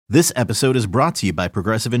This episode is brought to you by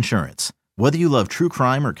Progressive Insurance. Whether you love true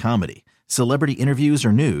crime or comedy, celebrity interviews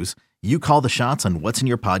or news, you call the shots on what's in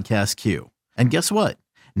your podcast queue. And guess what?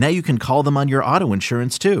 Now you can call them on your auto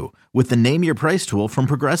insurance too with the Name Your Price tool from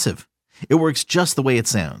Progressive. It works just the way it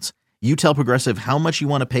sounds. You tell Progressive how much you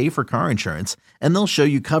want to pay for car insurance, and they'll show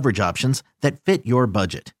you coverage options that fit your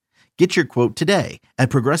budget. Get your quote today at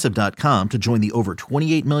Progressive.com to join the over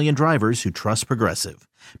 28 million drivers who trust Progressive.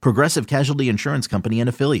 Progressive Casualty Insurance Company and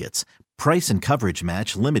Affiliates. Price and coverage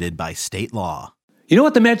match limited by state law. You know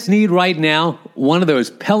what the Mets need right now? One of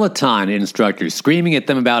those Peloton instructors screaming at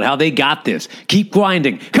them about how they got this. Keep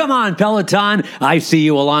grinding. Come on, Peloton. I see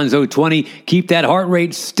you, Alonzo 20. Keep that heart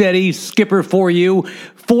rate steady. Skipper for you.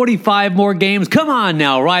 45 more games. Come on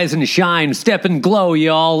now. Rise and shine. Step and glow,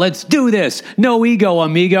 y'all. Let's do this. No ego,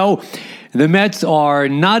 amigo. The Mets are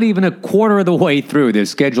not even a quarter of the way through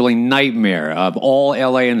this scheduling nightmare of all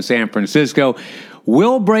LA and San Francisco.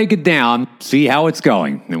 We'll break it down, see how it's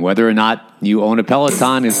going, and whether or not you own a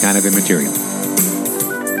Peloton is kind of immaterial.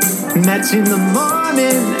 Mets in the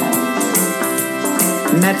morning.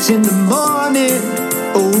 Mets in the morning.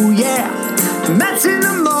 Oh yeah. Mets in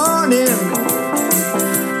the morning.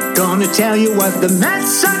 Gonna tell you what the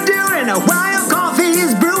Mets are doing while coffee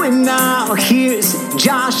is brewing. Now here's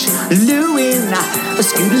Josh Lewin.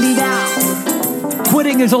 Scootily down.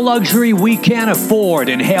 Quitting is a luxury we can't afford.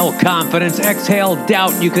 Inhale confidence, exhale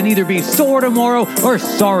doubt. You can either be sore tomorrow or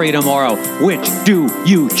sorry tomorrow. Which do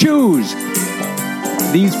you choose?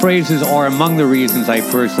 These phrases are among the reasons I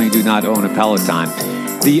personally do not own a Peloton.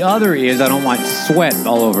 The other is I don't want sweat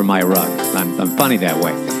all over my rug. I'm funny that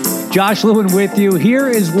way. Josh Lewin with you. Here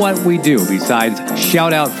is what we do besides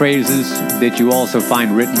shout-out phrases that you also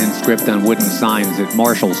find written in script on wooden signs at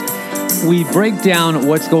Marshall's. We break down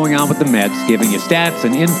what's going on with the Mets, giving you stats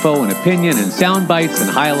and info and opinion and sound bites and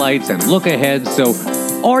highlights and look ahead. So,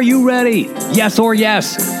 are you ready? Yes or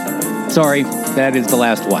yes? Sorry, that is the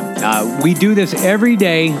last one. We do this every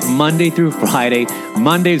day, Monday through Friday.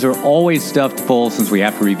 Mondays are always stuffed full since we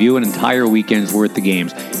have to review an entire weekend's worth of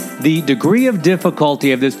games. The degree of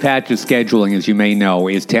difficulty of this patch of scheduling, as you may know,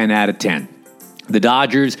 is 10 out of 10. The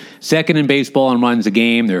Dodgers, second in baseball in runs a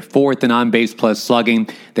game. They're fourth in on-base plus slugging.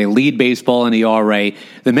 They lead baseball in ERA.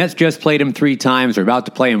 The Mets just played them 3 times. They're about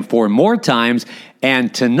to play them 4 more times.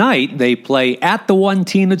 And tonight, they play at the one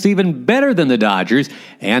team that's even better than the Dodgers,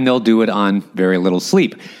 and they'll do it on very little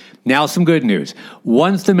sleep. Now, some good news.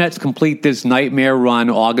 Once the Mets complete this nightmare run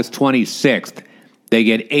August 26th, they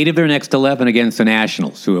get 8 of their next 11 against the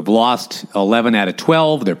Nationals, who have lost 11 out of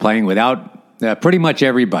 12. They're playing without pretty much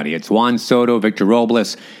everybody. It's Juan Soto, Victor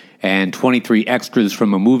Robles, and 23 extras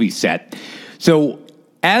from a movie set. So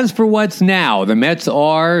as for what's now, the Mets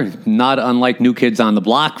are, not unlike New Kids on the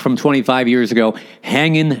Block from 25 years ago,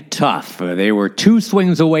 hanging tough. They were 2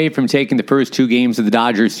 swings away from taking the first 2 games of the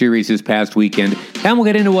Dodgers series this past weekend. And we'll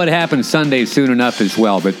get into what happened Sunday soon enough as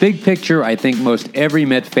well. But big picture, I think most every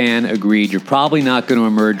Met fan agreed you're probably not going to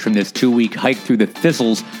emerge from this 2-week hike through the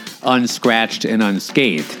thistles unscratched and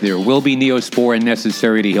unscathed. There will be Neosporin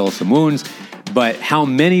necessary to heal some wounds, but how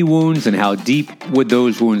many wounds and how deep would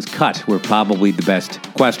those wounds cut were probably the best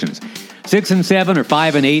questions. 6-7 or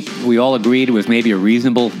 5-8, we all agreed was maybe a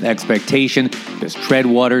reasonable expectation. Just tread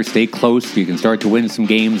water, stay close, so you can start to win some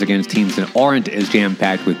games against teams that aren't as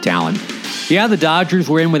jam-packed with talent. Yeah, the Dodgers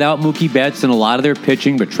were in without Mookie Betts and a lot of their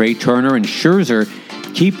pitching, but Trey Turner and Scherzer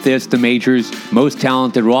keep this the major's most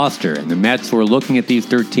talented roster. And the Mets were looking at these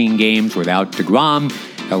 13 games without DeGrom,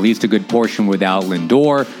 at least a good portion without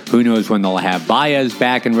Lindor. Who knows when they'll have Baez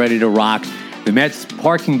back and ready to rock. The Mets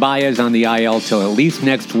parking Baez on the IL till at least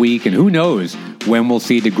next week, and who knows when we'll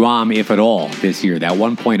see DeGrom, if at all, this year. That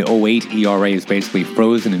 1.08 ERA is basically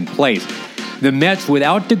frozen in place. The Mets,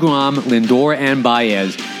 without DeGrom, Lindor, and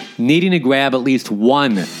Baez, needing to grab at least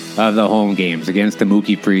one of the home games against the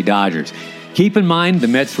Mookie-free Dodgers. Keep in mind, the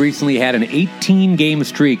Mets recently had an 18-game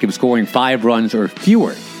streak of scoring 5 runs or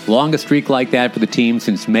fewer. Longest streak like that for the team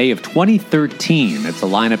since May of 2013. That's a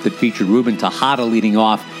lineup that featured Ruben Tejada leading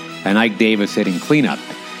off and Ike Davis hitting cleanup.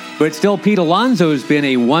 But still, Pete Alonso has been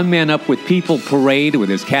a one-man-up-with-people parade with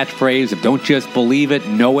his catchphrase of don't just believe it,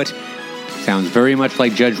 know it. Sounds very much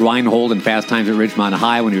like Judge Reinhold in Fast Times at Ridgemont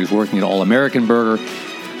High when he was working at All-American Burger.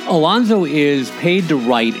 Alonso is paid to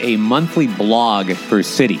write a monthly blog for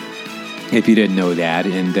City, if you didn't know that.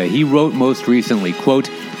 And he wrote most recently, quote,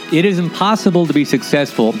 "It is impossible to be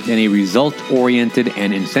successful in a result-oriented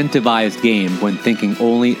and incentivized game when thinking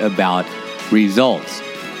only about results.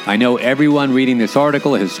 I know everyone reading this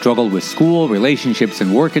article has struggled with school, relationships,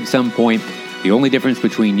 and work at some point. The only difference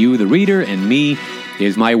between you, the reader, and me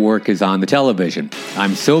is my work is on the television.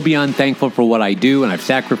 I'm so beyond thankful for what I do, and I've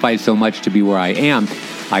sacrificed so much to be where I am.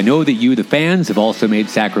 I know that you, the fans, have also made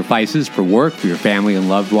sacrifices for work, for your family and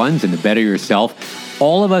loved ones, and to better yourself.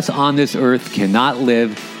 All of us on this earth cannot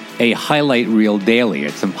live a highlight reel daily.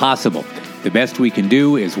 It's impossible. The best we can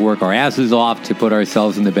do is work our asses off to put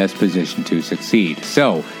ourselves in the best position to succeed.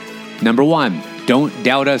 So, number 1, don't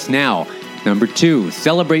doubt us now. Number 2,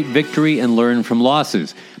 celebrate victory and learn from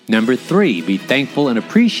losses. Number 3, be thankful and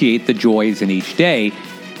appreciate the joys in each day.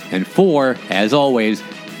 And 4, as always,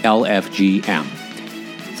 LFGM.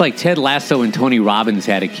 It's like Ted Lasso and Tony Robbins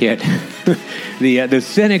had a kid. The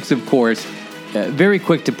cynics, of course, very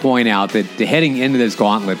quick to point out that heading into this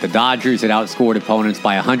gauntlet, the Dodgers had outscored opponents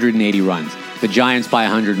by 180 runs, the Giants by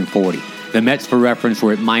 140. The Mets, for reference,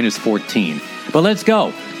 were at minus 14. But let's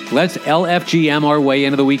go. Let's LFGM our way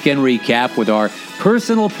into the weekend recap with our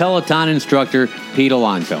personal Peloton instructor, Pete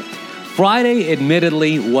Alonso. Friday,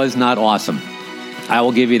 admittedly, was not awesome. I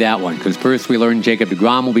will give you that one, because first we learned Jacob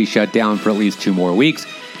deGrom will be shut down for at least 2 more weeks.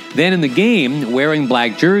 Then in the game, wearing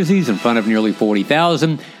black jerseys in front of nearly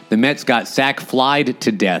 40,000, the Mets got sack-flied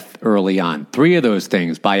to death early on. 3 of those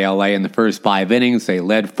things by L.A. in the first 5 innings. They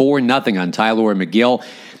led 4-0 on Tyler McGill.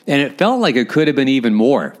 And it felt like it could have been even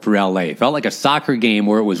more for L.A. It felt like a soccer game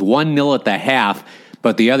where it was 1-0 at the half,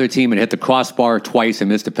 but the other team had hit the crossbar twice and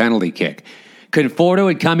missed a penalty kick. Conforto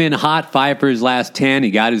had come in hot, 5 for his last 10.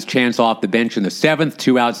 He got his chance off the bench in the 7th,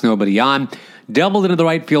 2 outs, nobody on. Doubled into the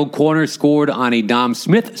right field corner, scored on a Dom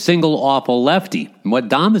Smith single off a lefty. And what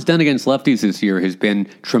Dom has done against lefties this year has been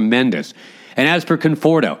tremendous. And as for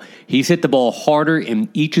Conforto, he's hit the ball harder in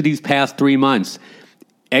each of these past 3 months.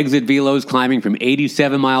 Exit velos climbing from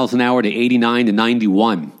 87 miles an hour to 89 to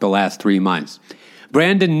 91 the last 3 months.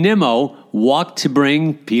 Brandon Nimmo walked to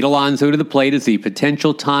bring Pete Alonso to the plate as the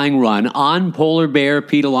potential tying run on Polar Bear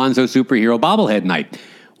Pete Alonso Superhero Bobblehead Night.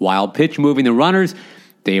 While pitch moving the runners,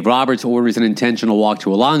 Dave Roberts orders an intentional walk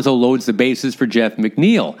to Alonso, loads the bases for Jeff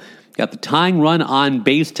McNeil. Got the tying run on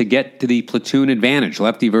base to get to the platoon advantage,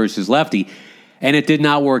 lefty versus lefty, and it did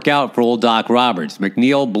not work out for old Doc Roberts.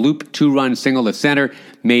 McNeil blooped 2-run single to center,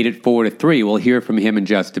 made it 4-3. We'll hear from him in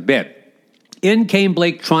just a bit. In came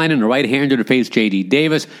Blake Treinen, a right-hander to face J.D.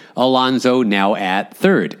 Davis. Alonso now at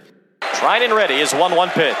third. Treinen ready, his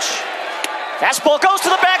 1-1 pitch. Fastball goes to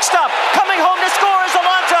the backstop. Coming home to score is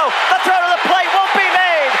Alonso. The throw to the plate won't be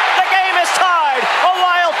made. The game is tied. A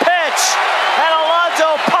wild pitch. And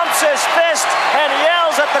Alonso pumps his fist and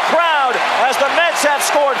yells at the crowd as the Mets have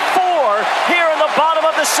scored 4 here in the bottom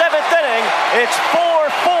of the 7th inning. It's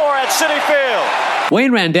 4-4 at Citi Field.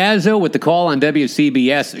 Wayne Randazzo with the call on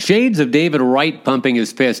WCBS. Shades of David Wright pumping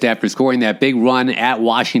his fist after scoring that big run at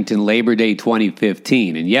Washington Labor Day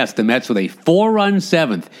 2015. And yes, the Mets with a 4-run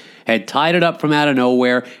 7th had tied it up from out of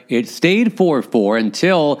nowhere. It stayed 4-4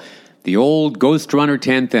 until the old ghost runner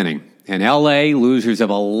 10th inning. And L.A., losers of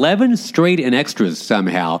 11 straight in extras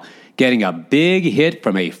somehow, getting a big hit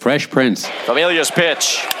from a fresh Prince. Familia's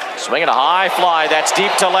pitch. Swinging a high fly. That's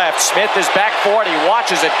deep to left. Smith is back for it. He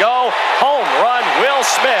watches it go. Home run, Will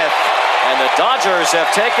Smith. And the Dodgers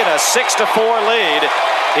have taken a 6-4 lead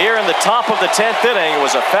here in the top of the 10th inning. It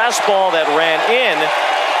was a fastball that ran in,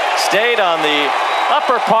 stayed on the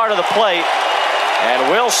upper part of the plate,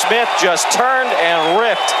 and Will Smith just turned and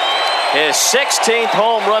ripped his 16th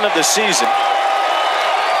home run of the season.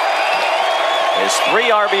 His 3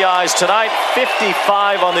 RBIs tonight,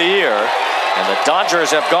 55 on the year, and the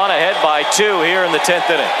Dodgers have gone ahead by 2 here in the 10th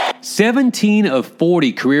inning. 17 of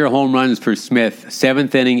 40 career home runs for Smith,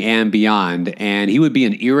 7th inning and beyond, and he would be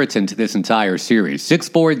an irritant this entire series.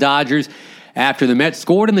 6-4 Dodgers after the Mets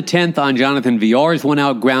scored in the 10th on Jonathan Villar's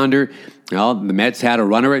one-out grounder. Well, the Mets had a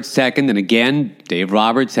runner at second, and again, Dave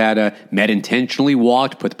Roberts had a Met intentionally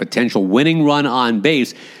walked, put the potential winning run on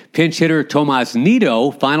base. Pinch hitter Tomas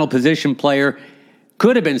Nido, final position player,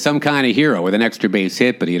 could have been some kind of hero with an extra base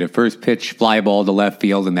hit, but he had a first pitch fly ball to left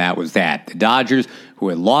field, and that was that. The Dodgers, who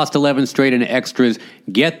had lost 11 straight in extras,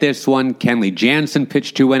 get this one. Kenley Jansen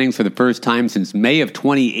pitched 2 innings for the first time since May of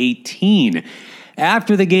 2018.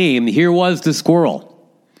 After the game, here was the squirrel.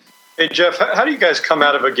 Hey, Jeff, how do you guys come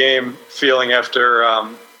out of a game feeling after,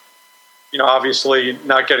 obviously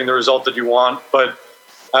not getting the result that you want, but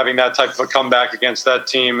having that type of a comeback against that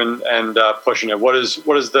team and pushing it? What is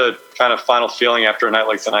the kind of final feeling after a night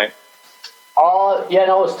like tonight? It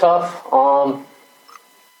was tough.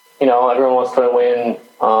 Everyone wants to win,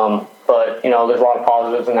 but there's a lot of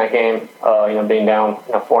positives in that game. Being down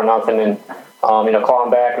 4-0 and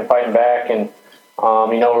clawing back and fighting back, and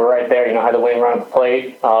we're right there. Had the winning run at the plate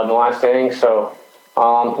in the last inning, so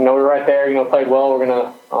we're right there. Played well. We're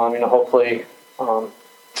gonna hopefully play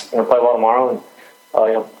well tomorrow and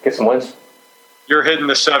get some wins. You're hitting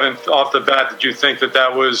the 7th off the bat. Did you think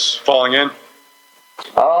that was falling in?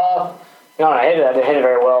 I didn't hit it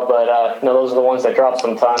very well, but those are the ones that drop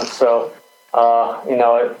sometimes. So,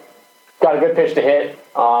 it got a good pitch to hit.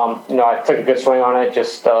 I took a good swing on it.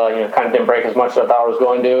 Just kind of didn't break as much as I thought I was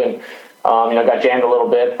going to, and got jammed a little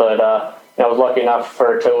bit, but I was lucky enough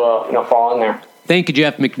for it to fall in there. Thank you,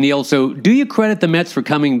 Jeff McNeil. So do you credit the Mets for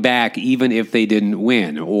coming back even if they didn't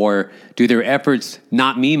win? Or do their efforts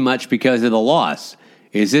not mean much because of the loss?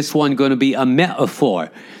 Is this one going to be a metaphor?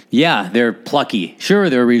 Yeah, they're plucky. Sure,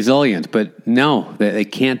 they're resilient. But no, they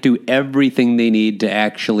can't do everything they need to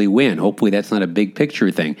actually win. Hopefully that's not a big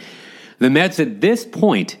picture thing. The Mets at this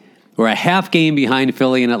point were a half game behind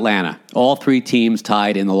Philly and Atlanta. All three teams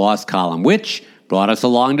tied in the loss column, which brought us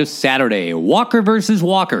along to Saturday. Walker versus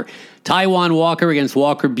Walker. Taijuan Walker against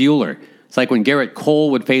Walker Buehler. It's like when Garrett Cole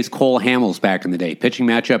would face Cole Hamels back in the day. Pitching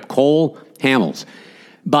matchup, Cole Hamels.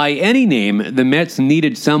 By any name, the Mets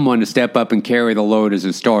needed someone to step up and carry the load as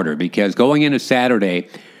a starter, because going into Saturday,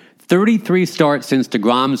 33 starts since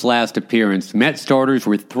DeGrom's last appearance, Mets starters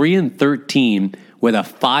were 3-13 with a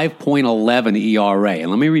 5.11 ERA. And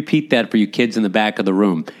let me repeat that for you kids in the back of the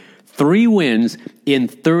room. 3 wins in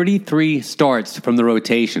 33 starts from the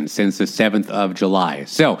rotation since the 7th of July.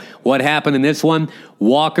 So, what happened in this one?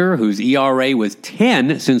 Walker, whose ERA was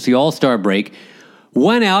 10 since the All-Star break,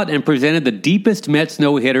 went out and presented the deepest Mets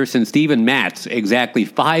no-hitter since Steven Matz exactly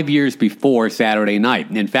 5 years before Saturday night.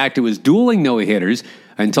 In fact, it was dueling no-hitters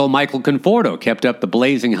until Michael Conforto kept up the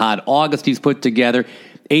blazing hot August he's put together.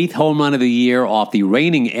 8th home run of the year off the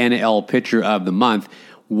reigning NL pitcher of the month.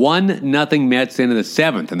 1-0 Mets into the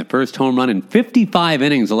 7th, and the first home run in 55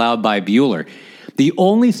 innings allowed by Buehler. The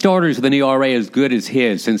only starters with an ERA as good as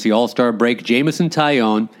his since the All-Star break, Jameson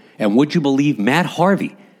Taillon, and would you believe Matt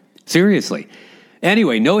Harvey? Seriously.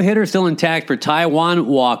 Anyway, no-hitter still intact for Taijuan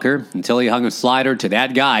Walker until he hung a slider to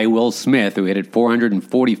that guy, Will Smith, who hit it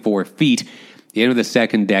 444 feet into the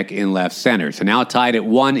second deck in left center. So now tied at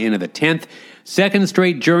 1 into the 10th. Second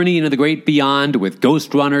straight journey into the great beyond with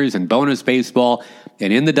ghost runners and bonus baseball.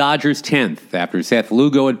 And in the Dodgers' 10th, after Seth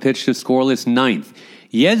Lugo had pitched a scoreless 9th.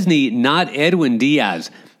 Yesny, not Edwin Diaz,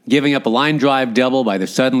 giving up a line drive double by the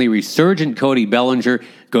suddenly resurgent Cody Bellinger.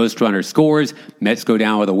 Ghost runner scores. Mets go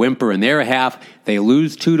down with a whimper in their half. They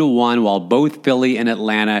lose 2-1 while both Philly and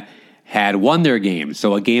Atlanta had won their games.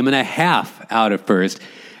 So a game and a half out of first.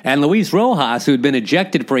 And Luis Rojas, who had been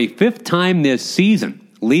ejected for a 5th time this season,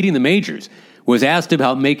 leading the majors, was asked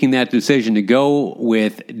about making that decision to go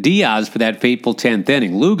with Diaz for that fateful 10th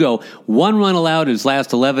inning. Lugo, 1 run allowed his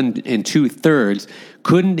last 11 2/3.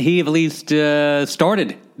 Couldn't he have at least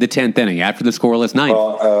started the 10th inning after the scoreless 9th?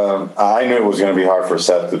 Well, I knew it was going to be hard for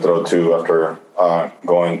Seth to throw 2 after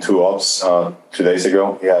going 2 ups 2 days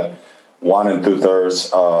ago. He had 1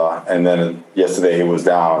 2/3, and then yesterday he was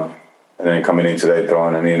down, and then coming in today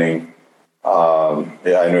throwing an inning.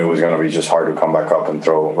 I knew it was going to be just hard to come back up and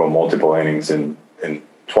throw multiple innings in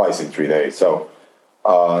twice in 3 days. So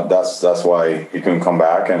that's why he couldn't come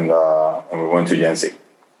back, and we went to Yancey.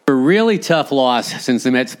 A really tough loss since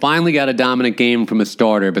the Mets finally got a dominant game from a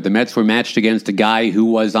starter, but the Mets were matched against a guy who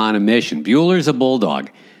was on a mission. Buehler's a bulldog,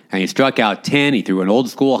 and he struck out 10. He threw an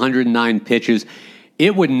old-school 109 pitches.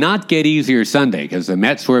 It would not get easier Sunday because the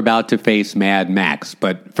Mets were about to face Mad Max.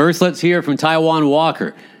 But first, let's hear from Taijuan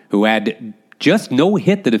Walker, who had just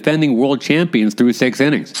no-hit the defending world champions through 6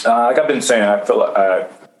 innings. Like I've been saying, I feel like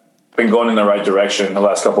I've been going in the right direction the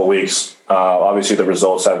last couple of weeks. Obviously, the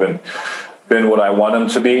results have been what I want them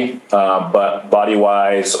to be, but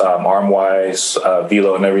body-wise, arm-wise,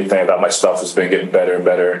 velo and everything about my stuff has been getting better and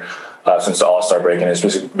better since the All-Star break, and it's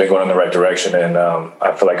just been going in the right direction, and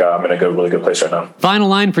I feel like I'm in a really good place right now. Final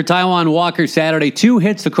line for Taijuan Walker Saturday, 2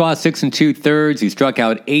 hits across 6 2/3. He struck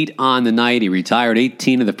out 8 on the night. He retired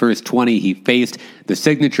 18 of the first 20 he faced. The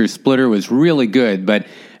signature splitter was really good, but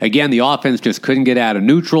again, the offense just couldn't get out of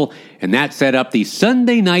neutral, and that set up the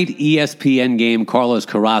Sunday night ESPN game, Carlos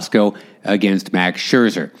Carrasco against Max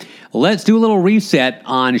Scherzer. Let's do a little reset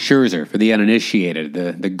on Scherzer for the uninitiated,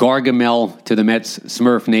 the Gargamel to the Mets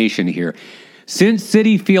Smurf Nation here. Since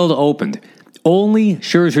Citi Field opened, only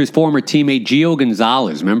Scherzer's former teammate Gio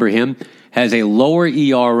Gonzalez, remember him, has a lower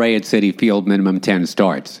ERA at Citi Field, minimum 10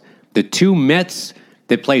 starts. The 2 Mets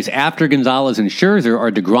that place after Gonzalez and Scherzer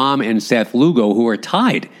are DeGrom and Seth Lugo, who are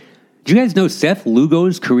tied. Do you guys know Seth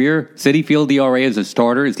Lugo's career Citi Field ERA as a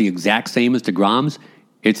starter is the exact same as DeGrom's?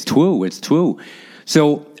 It's true.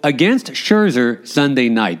 So, against Scherzer Sunday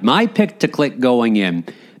night, my pick to click going in,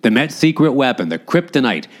 the Mets' secret weapon, the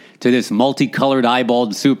kryptonite to this multicolored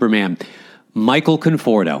eyeballed Superman, Michael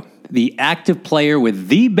Conforto. the active player with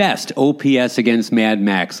the best OPS against Mad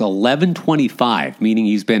Max, 1125, meaning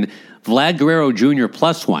he's been Vlad Guerrero Jr.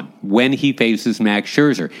 +1 when he faces Max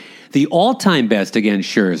Scherzer. The all-time best against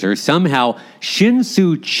Scherzer, somehow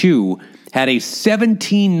Shin-Soo Choo had a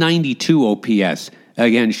 1792 OPS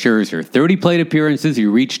against Scherzer. 30 plate appearances, he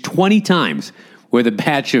reached 20 times with a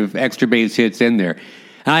batch of extra base hits in there.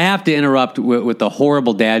 And I have to interrupt with the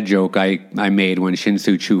horrible dad joke I made when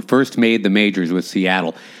Shin-Soo Choo first made the majors with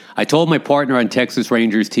Seattle. I told my partner on Texas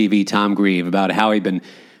Rangers TV, Tom Grieve, about how he'd been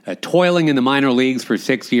toiling in the minor leagues for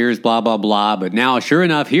 6 years, blah, blah, blah. But now, sure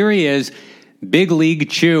enough, here he is, Big League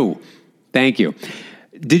Choo. Thank you.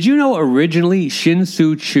 Did you know originally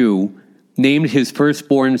Shin-Soo Choo named his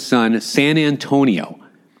firstborn son San Antonio?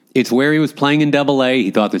 It's where he was playing in AA.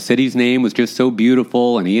 He thought the city's name was just so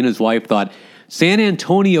beautiful, and he and his wife thought San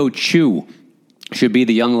Antonio Choo should be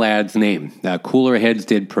the young lad's name. Cooler heads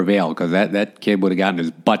did prevail, because that kid would have gotten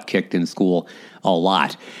his butt kicked in school a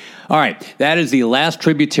lot. All right, that is the last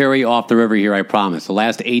tributary off the river here, I promise. The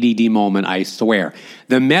last ADD moment, I swear.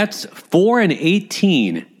 The Mets,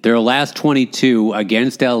 4-18, their last 22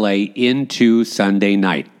 against LA into Sunday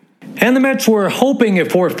night. And the Mets were hoping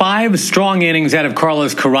for 5 strong innings out of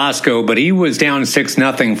Carlos Carrasco, but he was down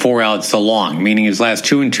 6-0, 4 outs along, meaning his last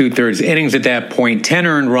 2 2/3 innings at that point, 10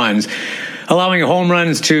 earned runs, allowing home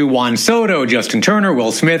runs to Juan Soto, Justin Turner,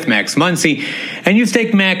 Will Smith, Max Muncy, and you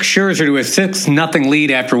stake Max Scherzer to a 6-0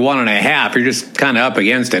 lead after 1.5. You're just kind of up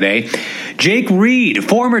against it, eh? Jake Reed,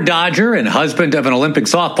 former Dodger and husband of an Olympic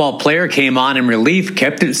softball player, came on in relief,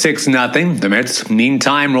 kept it 6-0. The Mets,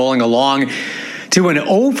 meantime, rolling along to an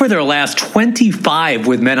 0 for their last 25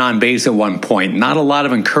 with men on base at one point. Not a lot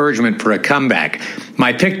of encouragement for a comeback.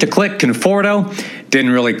 My pick to click, Conforto,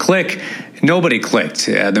 didn't really click. Nobody clicked.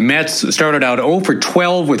 The Mets started out 0 for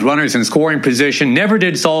 12 with runners in scoring position. Never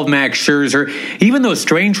did solve Max Scherzer, even though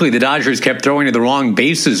strangely the Dodgers kept throwing to the wrong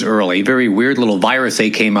bases early. Very weird little virus they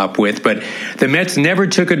came up with, but the Mets never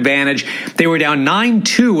took advantage. They were down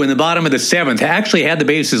 9-2 in the bottom of the 7th. Actually had the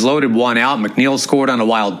bases loaded, 1 out. McNeil scored on a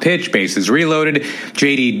wild pitch, bases reloaded.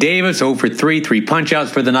 J.D. Davis 0 for 3, 3 punch-outs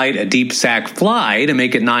for the night, a deep sac fly to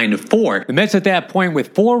make it 9-4. The Mets at that point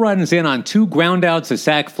with 4 runs in on 2 groundouts, a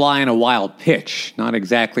sac fly, and a wild pitch. Not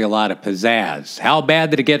exactly a lot of pizzazz. How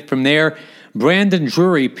bad did it get from there? Brandon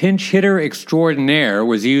Drury, pinch hitter extraordinaire,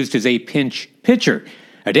 was used as a pinch pitcher.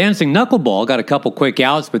 A dancing knuckleball got a couple quick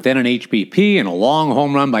outs, but then an HBP and a long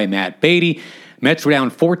home run by Matt Beatty. Mets were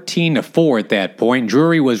down 14-4 at that point.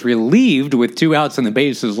 Drury was relieved with 2 outs and the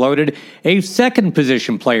bases loaded. A second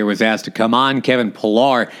position player was asked to come on, Kevin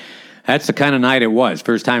Pillar. That's the kind of night it was.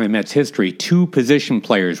 First time in Mets history, 2 position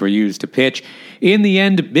players were used to pitch. In the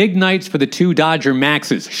end, big nights for the 2 Dodger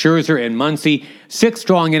Maxes, Scherzer and Muncy. 6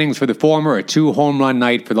 strong innings for the former, a 2-home-run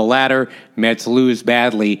night for the latter. Mets lose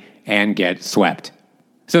badly and get swept.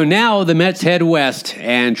 So now the Mets head west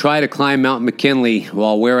and try to climb Mount McKinley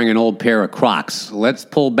while wearing an old pair of Crocs. Let's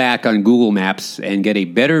pull back on Google Maps and get a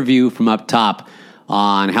better view from up top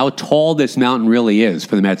on how tall this mountain really is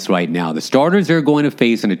for the Mets right now. The starters they're going to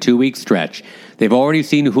face in a 2-week stretch. They've already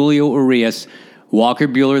seen Julio Urias, Walker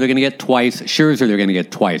Buehler, they're going to get twice. Scherzer, they're going to get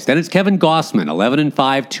twice. Then it's Kevin Gausman, 11-5,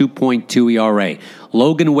 2.2 ERA.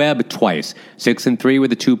 Logan Webb twice, 6-3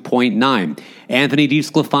 with a 2.9. Anthony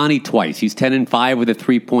DeSclafani twice. He's 10-5 with a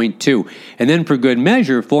 3.2. And then for good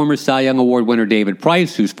measure, former Cy Young Award winner David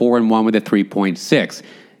Price, who's 4-1 with a 3.6.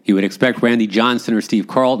 You would expect Randy Johnson or Steve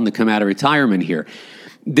Carlton to come out of retirement here.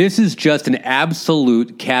 This is just an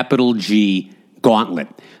absolute capital G gauntlet.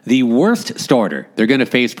 The worst starter they're going to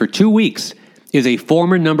face for 2 weeks is a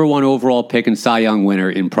former number 1 overall pick and Cy Young winner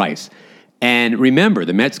in Price. And remember,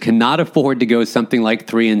 the Mets cannot afford to go something like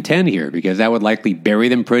 3-10 here, because that would likely bury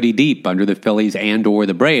them pretty deep under the Phillies and or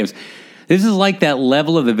the Braves. This is like that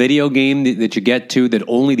level of the video game that you get to that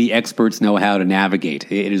only the experts know how to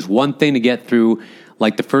navigate. It is one thing to get through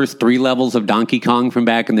like the first 3 levels of Donkey Kong from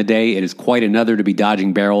back in the day. It is quite another to be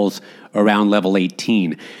dodging barrels around level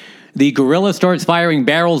 18. The Gorilla starts firing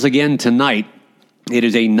barrels again tonight. It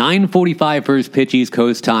is a 9:45 first pitch East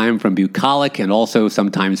Coast time from bucolic and also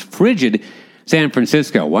sometimes frigid San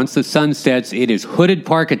Francisco. Once the sun sets, it is hooded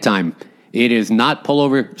parka time. It is not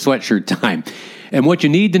pullover sweatshirt time. And what you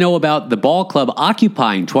need to know about the ball club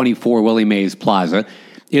occupying 24 Willie Mays Plaza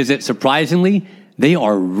is that surprisingly, they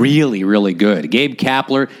are really, really good. Gabe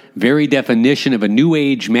Kapler, very definition of a new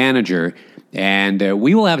age manager. And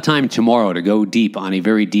we will have time tomorrow to go deep on a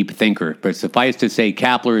very deep thinker. But suffice to say,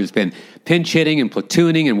 Kapler has been pinch hitting and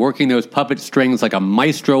platooning and working those puppet strings like a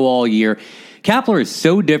maestro all year. Kapler is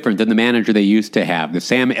so different than the manager they used to have. The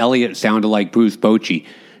Sam Elliott sounded like Bruce Bochy,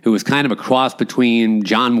 who was kind of a cross between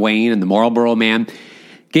John Wayne and the Marlboro Man.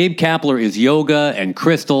 Gabe Kapler is yoga and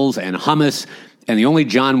crystals and hummus, and the only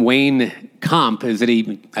John Wayne comp is that I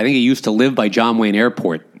think he used to live by John Wayne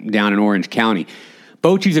Airport down in Orange County.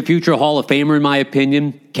 Bochy's a future Hall of Famer, in my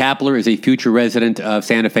opinion. Kapler is a future resident of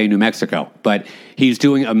Santa Fe, New Mexico. But he's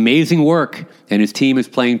doing amazing work, and his team is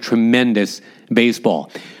playing tremendous baseball.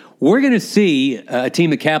 We're going to see a team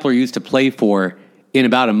that Kapler used to play for in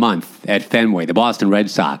about a month at Fenway, the Boston Red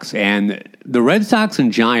Sox. And the Red Sox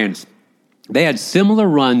and Giants, they had similar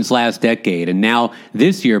runs last decade, and now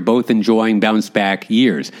this year both enjoying bounce-back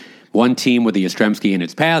years. One team with the Yastrzemski in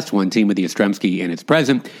its past, one team with the Yastrzemski in its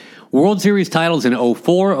present. World Series titles in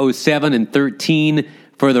 04, 07, and 13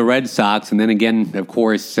 for the Red Sox. And then again, of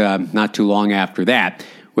course, not too long after that,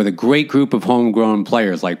 with a great group of homegrown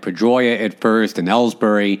players like Pedroia at first, and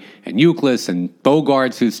Ellsbury, and Youkilis, and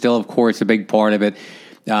Bogaerts, who's still, of course, a big part of it.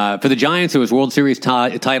 For the Giants, it was World Series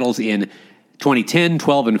titles in 2010,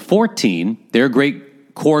 12, and 14. They're a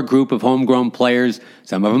great core group of homegrown players,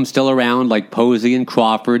 some of them still around, like Posey and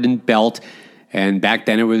Crawford and Belt. And back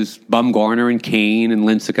then it was Bumgarner and Kane and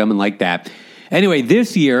Lincecum and like that. Anyway,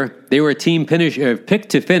 this year they were a team picked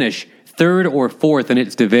to finish third or fourth in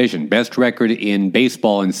its division. Best record in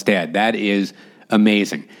baseball instead. That is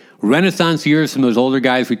amazing. Renaissance years from those older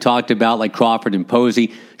guys we talked about like Crawford and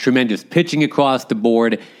Posey. Tremendous pitching across the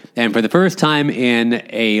board. And for the first time in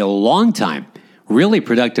a long time, really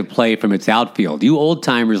productive play from its outfield. You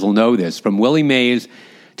old-timers will know this. From Willie Mays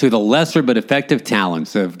to the lesser but effective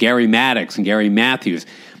talents of Gary Maddox and Gary Matthews.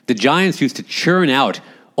 The Giants used to churn out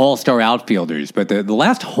all-star outfielders, but the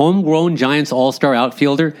last homegrown Giants all-star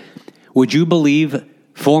outfielder, would you believe,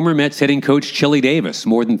 former Mets hitting coach Chili Davis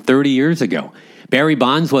more than 30 years ago. Barry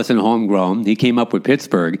Bonds wasn't homegrown. He came up with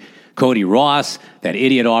Pittsburgh. Cody Ross, that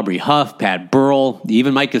idiot Aubrey Huff, Pat Burrell,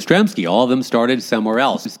 even Mike Yastrzemski, all of them started somewhere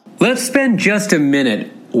else. Let's spend just a minute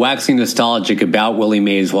waxing nostalgic about Willie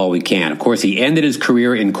Mays while we can. Of course, he ended his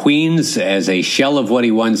career in Queens as a shell of what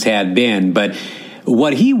he once had been, but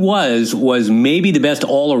what he was maybe the best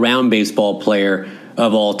all-around baseball player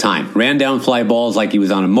of all time. Ran down fly balls like he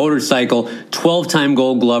was on a motorcycle, 12-time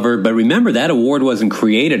Gold Glover, but remember, that award wasn't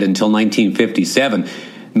created until 1957.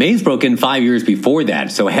 Mays broke in 5 years before that,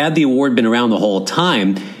 so had the award been around the whole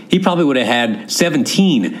time, he probably would have had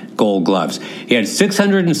 17 Gold Gloves. He had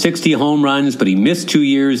 660 home runs, but he missed 2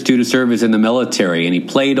 years due to service in the military, and he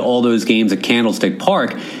played all those games at Candlestick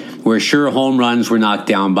Park, where sure home runs were knocked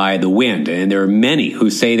down by the wind. And there are many who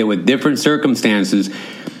say that with different circumstances,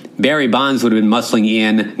 Barry Bonds would have been muscling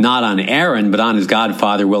in, not on Aaron, but on his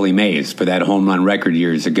godfather, Willie Mays, for that home run record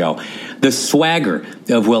years ago. The swagger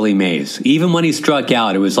of Willie Mays. Even when he struck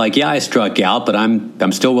out, it was like, yeah, I struck out, but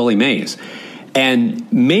I'm still Willie Mays. And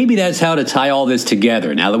maybe that's how to tie all this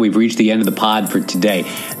together, now that we've reached the end of the pod for today.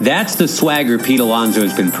 That's the swagger Pete Alonso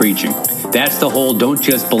has been preaching. That's the whole don't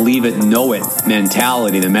just believe it, know it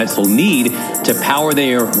mentality the Mets will need to power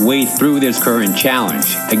their way through this current challenge.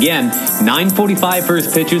 Again, 9:45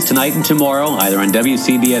 first pitches tonight and tomorrow, either on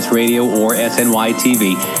WCBS Radio or SNY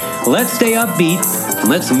TV. Let's stay upbeat, and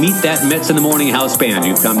let's meet that Mets in the Morning house band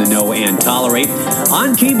you've come to know and tolerate.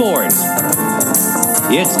 On keyboards,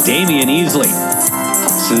 it's Damian Easley,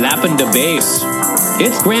 slapping the bass.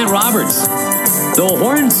 It's Grant Roberts. The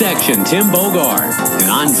horn section, Tim Bogard. And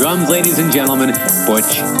on drums, ladies and gentlemen,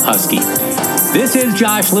 Butch Husky. This is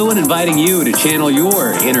Josh Lewin inviting you to channel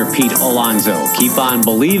your inner Pete Alonso. Keep on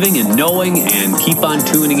believing and knowing, and keep on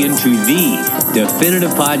tuning into the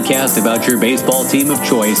definitive podcast about your baseball team of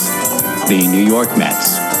choice, the New York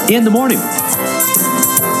Mets. In the morning.